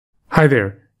Hi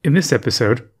there. In this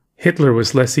episode, Hitler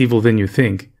was less evil than you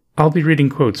think. I'll be reading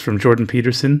quotes from Jordan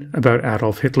Peterson about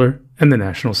Adolf Hitler and the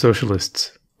National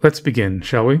Socialists. Let's begin,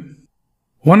 shall we?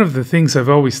 One of the things I've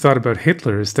always thought about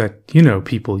Hitler is that,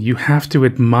 people, you have to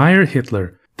admire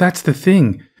Hitler. That's the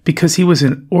thing, because he was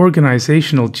an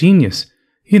organizational genius.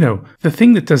 The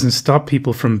thing that doesn't stop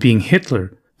people from being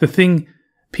Hitler. The thing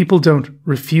people don't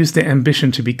refuse the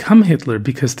ambition to become Hitler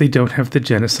because they don't have the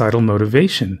genocidal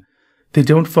motivation. They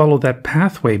don't follow that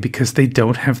pathway because they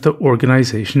don't have the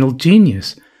organizational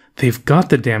genius. They've got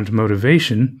the damned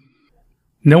motivation.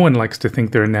 No one likes to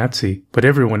think they're a Nazi, but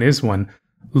everyone is one.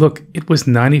 Look, it was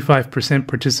 95%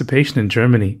 participation in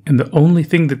Germany, and the only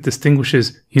thing that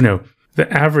distinguishes, the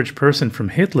average person from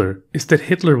Hitler is that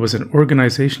Hitler was an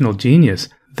organizational genius.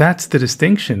 That's the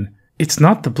distinction. It's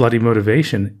not the bloody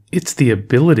motivation, it's the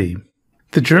ability.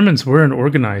 The Germans are an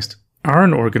organized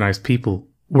people.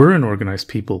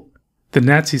 The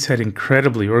Nazis had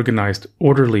incredibly organized,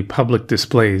 orderly public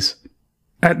displays.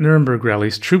 At Nuremberg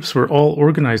rallies, troops were all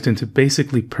organized into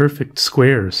basically perfect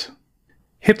squares.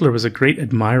 Hitler was a great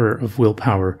admirer of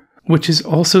willpower, which is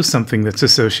also something that's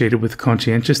associated with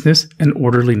conscientiousness and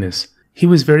orderliness. He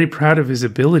was very proud of his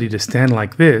ability to stand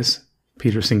like this,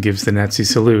 Peterson gives the Nazi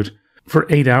salute, for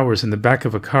 8 hours in the back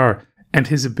of a car, and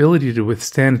his ability to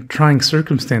withstand trying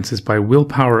circumstances by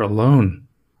willpower alone.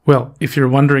 Well, if you're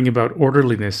wondering about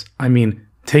orderliness,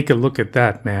 take a look at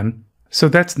that, man. So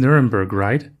that's Nuremberg,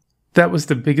 right? That was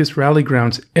the biggest rally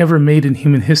grounds ever made in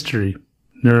human history.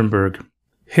 Nuremberg.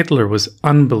 Hitler was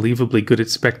unbelievably good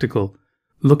at spectacle.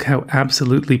 Look how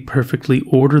absolutely perfectly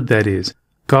ordered that is.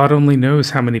 God only knows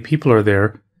how many people are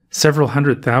there. Several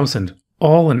 100,000.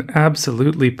 All in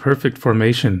absolutely perfect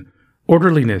formation.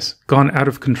 Orderliness gone out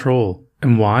of control.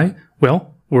 And why?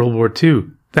 Well, World War II.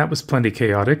 That was plenty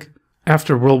chaotic.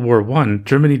 After World War I,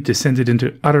 Germany descended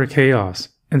into utter chaos.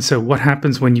 And so what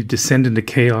happens when you descend into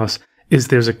chaos is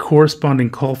there's a corresponding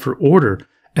call for order,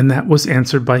 and that was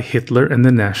answered by Hitler and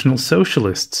the National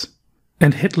Socialists.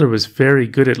 And Hitler was very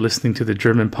good at listening to the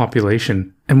German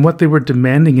population, and what they were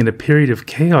demanding in a period of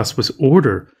chaos was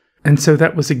order, and so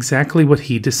that was exactly what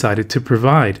he decided to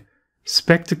provide.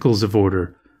 Spectacles of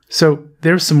order. So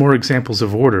there's some more examples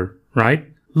of order, right?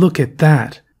 Look at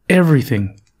that.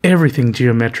 Everything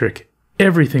geometric.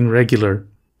 Everything regular.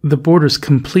 The borders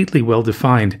completely well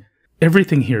defined.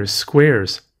 Everything here is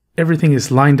squares. Everything is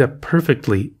lined up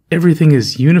perfectly. Everything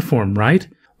is uniform, right?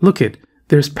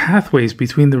 There's pathways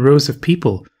between the rows of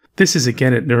people. This is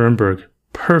again at Nuremberg.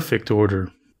 Perfect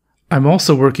order. I'm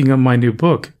also working on my new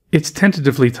book. It's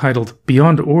tentatively titled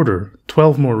Beyond Order,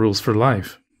 12 More Rules for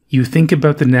Life. You think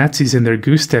about the Nazis and their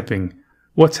goose-stepping.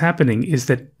 What's happening is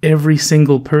that every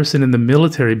single person in the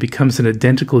military becomes an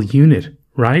identical unit,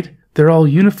 right? They're all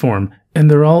uniform, and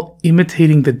they're all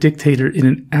imitating the dictator in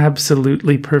an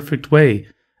absolutely perfect way.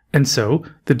 And so,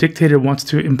 the dictator wants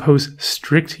to impose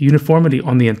strict uniformity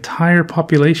on the entire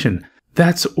population.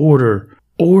 That's order.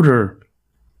 Order.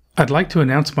 I'd like to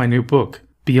announce my new book,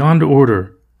 Beyond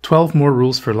Order, 12 More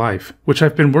Rules for Life, which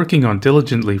I've been working on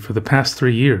diligently for the past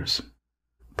 3 years.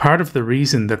 Part of the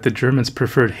reason that the Germans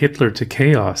preferred Hitler to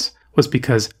chaos was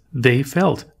because they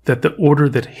felt that the order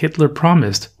that Hitler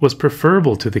promised was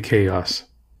preferable to the chaos.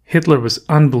 Hitler was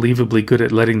unbelievably good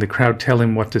at letting the crowd tell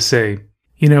him what to say.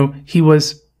 He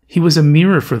was a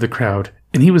mirror for the crowd,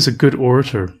 and he was a good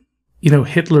orator.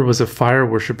 Hitler was a fire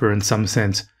worshipper in some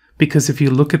sense, because if you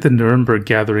look at the Nuremberg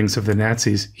gatherings of the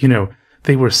Nazis,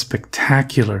 they were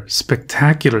spectacular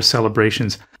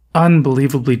celebrations,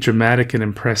 unbelievably dramatic and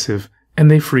impressive,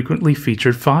 and they frequently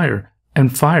featured fire,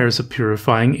 and fire's a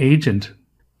purifying agent.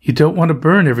 You don't want to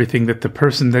burn everything that the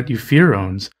person that you fear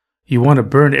owns. You want to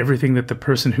burn everything that the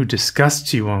person who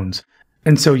disgusts you owns.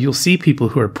 And so you'll see people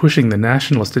who are pushing the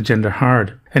nationalist agenda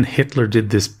hard, and Hitler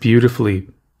did this beautifully.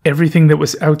 Everything that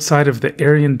was outside of the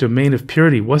Aryan domain of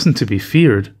purity wasn't to be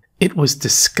feared. It was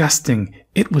disgusting,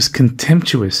 it was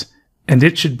contemptuous, and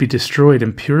it should be destroyed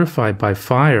and purified by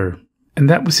fire. And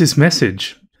that was his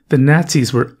message. The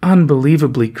Nazis were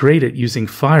unbelievably great at using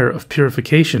fire of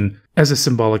purification as a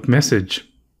symbolic message.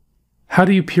 How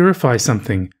do you purify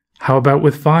something? How about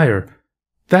with fire?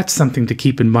 That's something to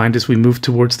keep in mind as we move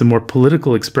towards the more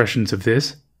political expressions of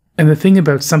this. And the thing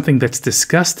about something that's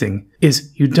disgusting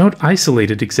is you don't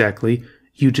isolate it exactly,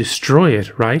 you destroy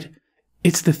it, right?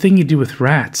 It's the thing you do with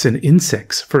rats and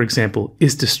insects, for example,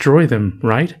 is destroy them,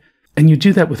 right? And you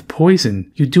do that with poison,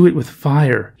 you do it with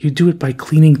fire, you do it by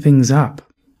cleaning things up.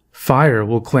 Fire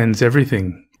will cleanse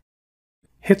everything.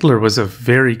 Hitler was a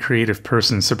very creative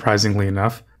person, surprisingly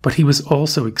enough, but he was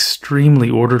also extremely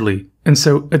orderly, and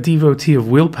so a devotee of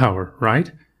willpower,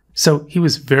 right? So he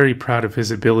was very proud of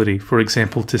his ability, for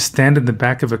example, to stand in the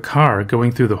back of a car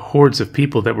going through the hordes of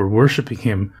people that were worshipping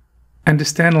him, and to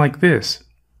stand like this.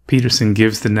 Peterson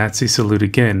gives the Nazi salute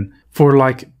again, for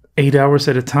like 8 hours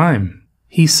at a time.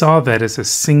 He saw that as a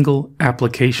single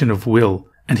application of will,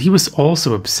 and he was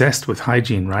also obsessed with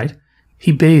hygiene, right?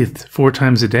 He bathed 4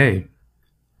 times a day.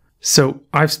 So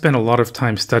I've spent a lot of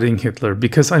time studying Hitler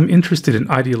because I'm interested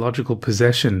in ideological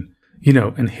possession.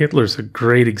 And Hitler's a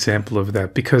great example of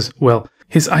that because, well,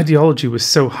 his ideology was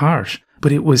so harsh,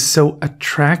 but it was so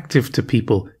attractive to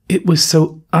people. It was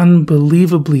so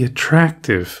unbelievably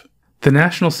attractive. The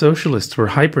National Socialists were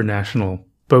hyper-national,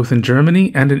 both in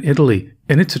Germany and in Italy,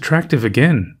 and it's attractive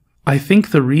again. I think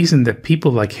the reason that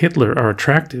people like Hitler are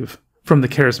attractive, from the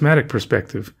charismatic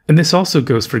perspective, and this also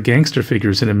goes for gangster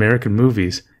figures in American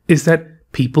movies, is that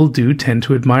people do tend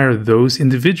to admire those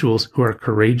individuals who are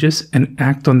courageous and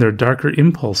act on their darker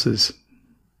impulses.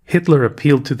 Hitler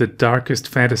appealed to the darkest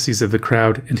fantasies of the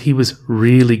crowd, and he was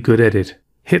really good at it.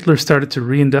 Hitler started to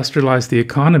reindustrialize the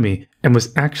economy and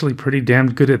was actually pretty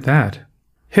damned good at that.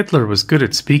 Hitler was good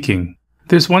at speaking.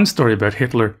 There's one story about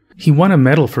Hitler. He won a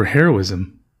medal for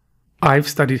heroism. I've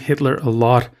studied Hitler a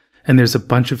lot, and there's a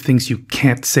bunch of things you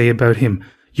can't say about him.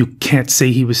 You can't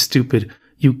say he was stupid.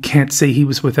 You can't say he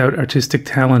was without artistic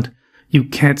talent. You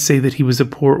can't say that he was a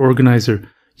poor organizer.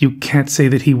 You can't say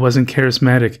that he wasn't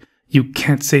charismatic. You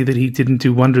can't say that he didn't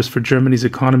do wonders for Germany's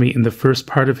economy in the first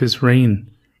part of his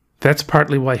reign. That's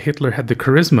partly why Hitler had the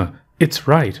charisma. It's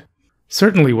right.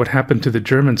 Certainly what happened to the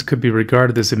Germans could be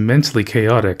regarded as immensely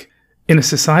chaotic. In a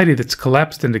society that's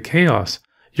collapsed into chaos,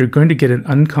 you're going to get an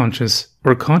unconscious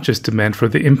or conscious demand for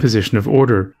the imposition of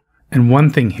order. And one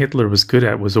thing Hitler was good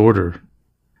at was order.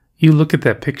 You look at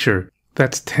that picture,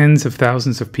 that's tens of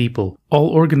thousands of people, all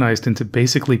organized into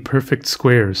basically perfect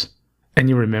squares. And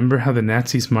you remember how the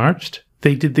Nazis marched?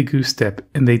 They did the goose step,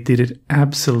 and they did it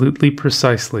absolutely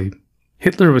precisely.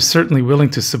 Hitler was certainly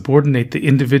willing to subordinate the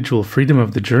individual freedom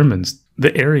of the Germans,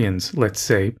 the Aryans, let's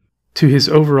say, to his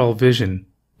overall vision,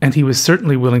 and he was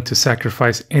certainly willing to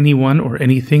sacrifice anyone or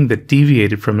anything that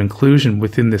deviated from inclusion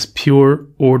within this pure,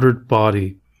 ordered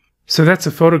body. So that's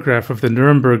a photograph of the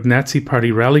Nuremberg Nazi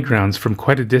Party rally grounds from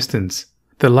quite a distance.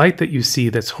 The light that you see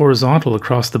that's horizontal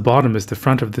across the bottom is the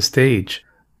front of the stage.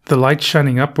 The lights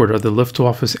shining upward are the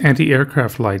Luftwaffe's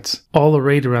anti-aircraft lights, all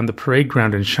arrayed around the parade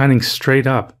ground and shining straight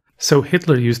up. So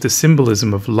Hitler used the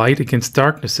symbolism of light against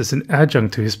darkness as an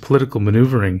adjunct to his political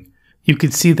maneuvering. You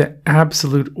can see the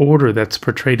absolute order that's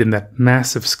portrayed in that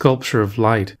massive sculpture of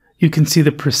light. You can see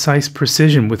the precise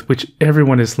precision with which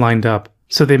everyone is lined up,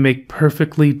 so they make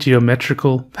perfectly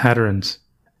geometrical patterns.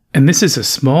 And this is a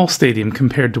small stadium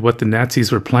compared to what the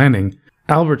Nazis were planning.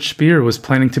 Albert Speer was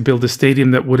planning to build a stadium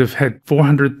that would have had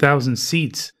 400,000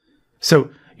 seats.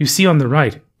 So you see on the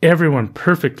right, everyone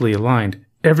perfectly aligned,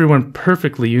 everyone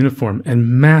perfectly uniform,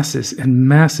 and masses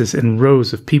and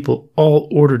rows of people all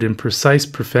ordered in precise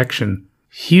perfection.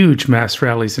 Huge mass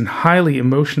rallies and highly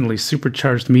emotionally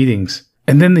supercharged meetings.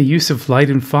 And then the use of light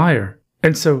and fire.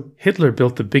 And so Hitler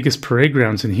built the biggest parade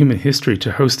grounds in human history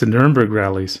to host the Nuremberg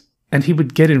rallies. And he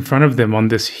would get in front of them on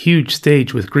this huge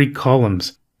stage with Greek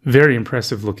columns, very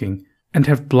impressive looking, and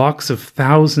have blocks of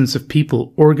thousands of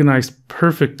people organized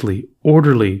perfectly,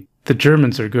 orderly. The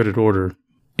Germans are good at order.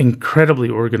 Incredibly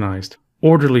organized,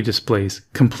 orderly displays,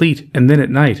 complete, and then at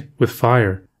night, with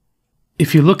fire.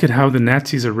 If you look at how the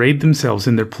Nazis arrayed themselves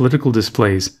in their political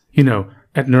displays,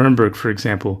 at Nuremberg, for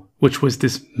example, which was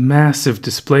this massive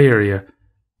display area,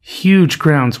 huge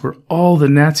grounds where all the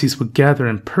Nazis would gather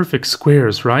in perfect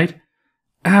squares, right?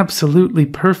 Absolutely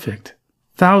perfect.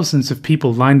 Thousands of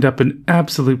people lined up in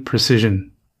absolute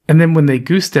precision. And then when they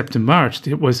goose-stepped and marched,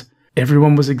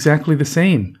 everyone was exactly the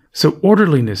same. So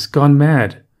orderliness gone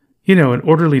mad. And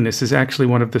orderliness is actually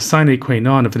one of the sine qua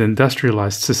non of an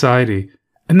industrialized society.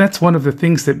 And that's one of the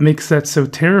things that makes that so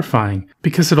terrifying,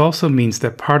 because it also means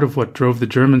that part of what drove the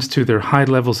Germans to their high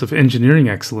levels of engineering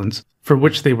excellence, for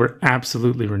which they were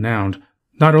absolutely renowned,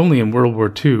 not only in World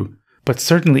War II, but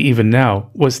certainly even now,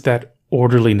 was that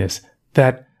orderliness,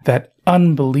 that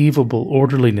unbelievable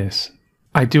orderliness.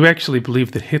 I do actually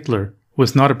believe that Hitler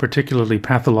was not a particularly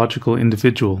pathological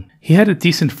individual. He had a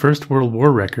decent First World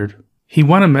War record. He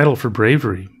won a medal for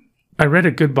bravery. I read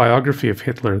a good biography of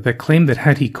Hitler that claimed that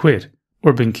had he quit,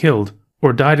 or been killed,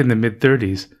 or died in the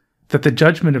mid-30s, that the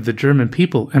judgment of the German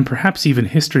people, and perhaps even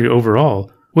history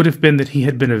overall, would have been that he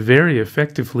had been a very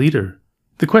effective leader.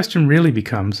 The question really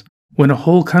becomes, when a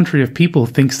whole country of people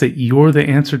thinks that you're the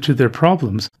answer to their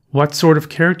problems, what sort of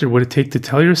character would it take to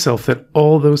tell yourself that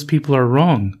all those people are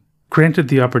wrong? Granted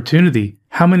the opportunity,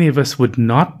 how many of us would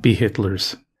not be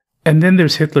Hitlers? And then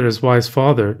there's Hitler as wise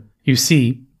father. You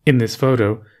see, In this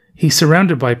photo, he's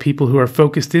surrounded by people who are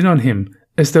focused in on him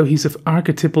as though he's of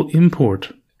archetypal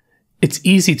import. It's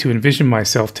easy to envision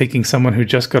myself taking someone who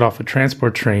just got off a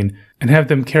transport train and have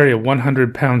them carry a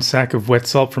 100-pound sack of wet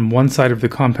salt from one side of the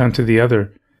compound to the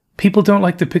other. People don't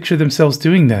like to picture themselves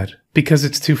doing that because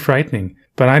it's too frightening,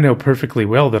 but I know perfectly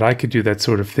well that I could do that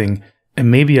sort of thing, and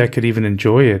maybe I could even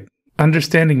enjoy it.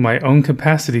 Understanding my own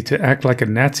capacity to act like a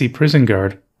Nazi prison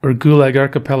guard, or Gulag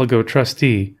Archipelago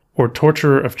trustee, or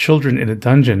torturer of children in a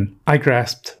dungeon, I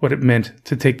grasped what it meant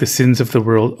to take the sins of the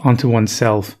world onto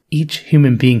oneself. Each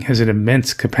human being has an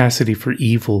immense capacity for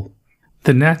evil.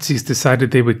 The Nazis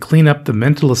decided they would clean up the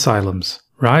mental asylums.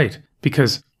 Right,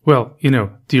 because, well,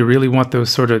 do you really want those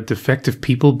sort of defective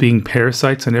people being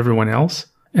parasites on everyone else?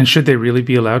 And should they really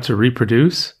be allowed to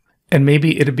reproduce? And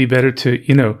maybe it'd be better to,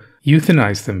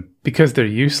 euthanize them, because they're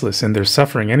useless and they're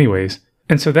suffering anyways.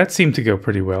 And so that seemed to go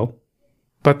pretty well.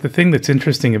 But the thing that's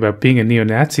interesting about being a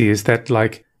neo-Nazi is that,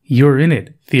 you're in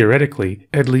it, theoretically,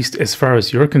 at least as far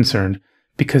as you're concerned,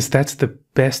 because that's the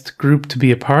best group to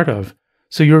be a part of.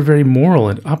 So you're very moral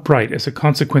and upright as a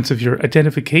consequence of your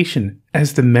identification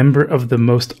as the member of the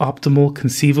most optimal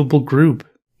conceivable group.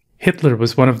 Hitler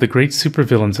was one of the great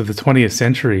supervillains of the 20th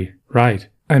century, right?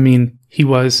 I mean,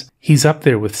 he's up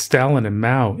there with Stalin and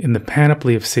Mao in the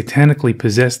panoply of satanically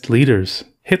possessed leaders.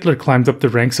 Hitler climbed up the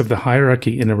ranks of the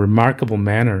hierarchy in a remarkable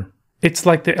manner. It's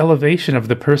like the elevation of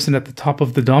the person at the top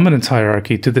of the dominance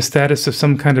hierarchy to the status of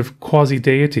some kind of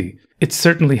quasi-deity. It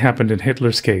certainly happened in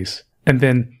Hitler's case. And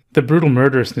then, the brutal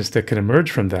murderousness that can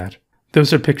emerge from that.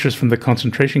 Those are pictures from the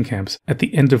concentration camps at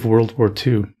the end of World War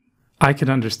II. I can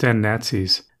understand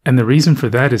Nazis, and the reason for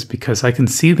that is because I can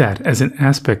see that as an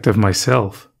aspect of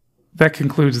myself. That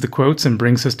concludes the quotes and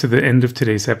brings us to the end of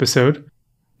today's episode.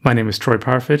 My name is Troy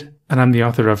Parfit, and I'm the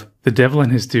author of The Devil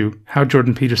and His Due: How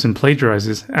Jordan Peterson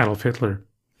Plagiarizes Adolf Hitler.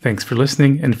 Thanks for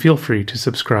listening, and feel free to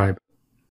subscribe.